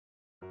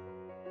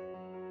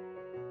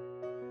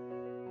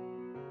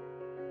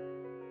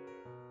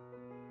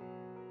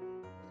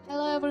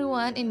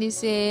everyone, in this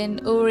scene,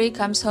 Uri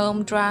comes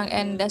home drunk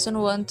and doesn't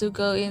want to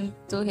go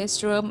into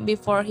his room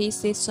before he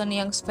sees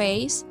Sunyoung's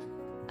face.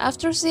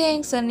 After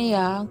seeing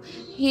Sunyoung,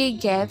 he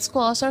gets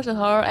closer to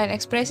her and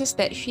expresses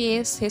that she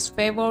is his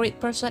favorite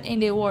person in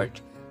the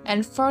world.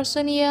 And for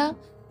Sunyoung,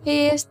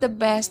 he is the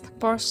best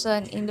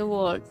person in the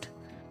world.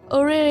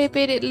 Uri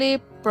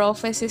repeatedly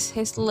professes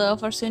his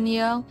love for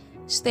Sunyoung,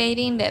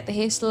 stating that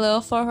his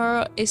love for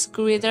her is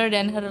greater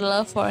than her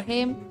love for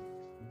him.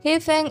 He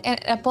thanks and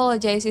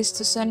apologizes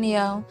to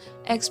Sunyoung,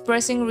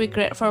 expressing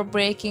regret for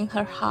breaking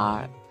her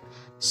heart.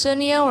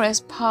 Sunyoung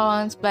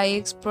responds by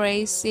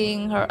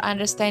expressing her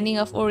understanding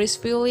of Uri's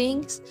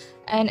feelings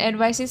and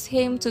advises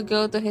him to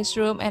go to his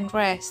room and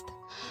rest.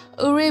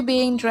 Uri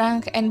being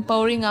drunk and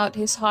pouring out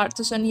his heart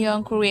to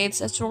Sunyoung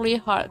creates a truly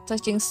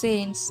heart-touching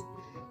scene.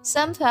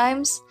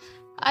 Sometimes,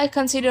 I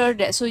consider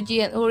that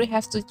Suji and Uri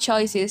have two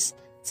choices: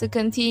 to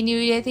continue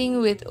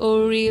dating with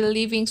Uri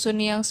leaving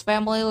Sunyoung's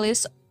family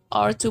list,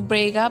 or to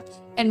break up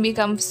and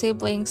become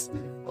siblings.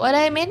 What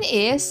I mean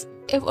is,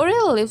 if Uri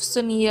leaves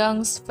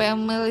Sunyoung's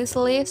family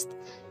list,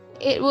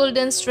 it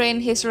wouldn't strain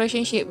his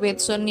relationship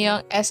with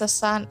Sunyoung as a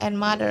son and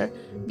mother,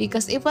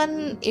 because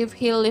even if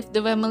he leaves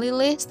the family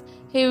list,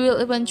 he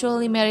will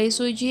eventually marry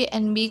Suji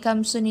and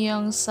become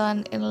Sunyoung's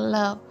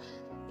son-in-law.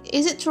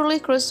 Is it truly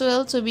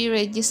crucial to be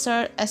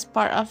registered as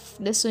part of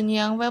the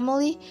Sunyoung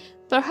family?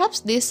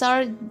 Perhaps these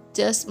are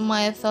just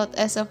my thoughts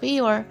as a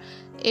viewer.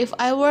 If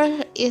I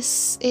were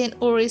in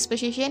Uri's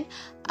position,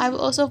 I would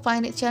also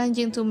find it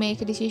challenging to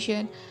make a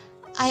decision.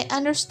 I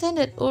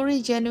understand that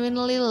Uri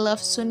genuinely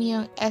loves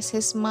Sunyoung as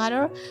his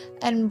mother,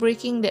 and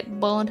breaking that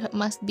bond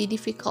must be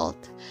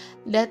difficult.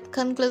 That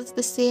concludes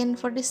the scene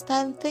for this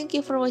time. Thank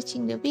you for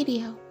watching the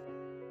video.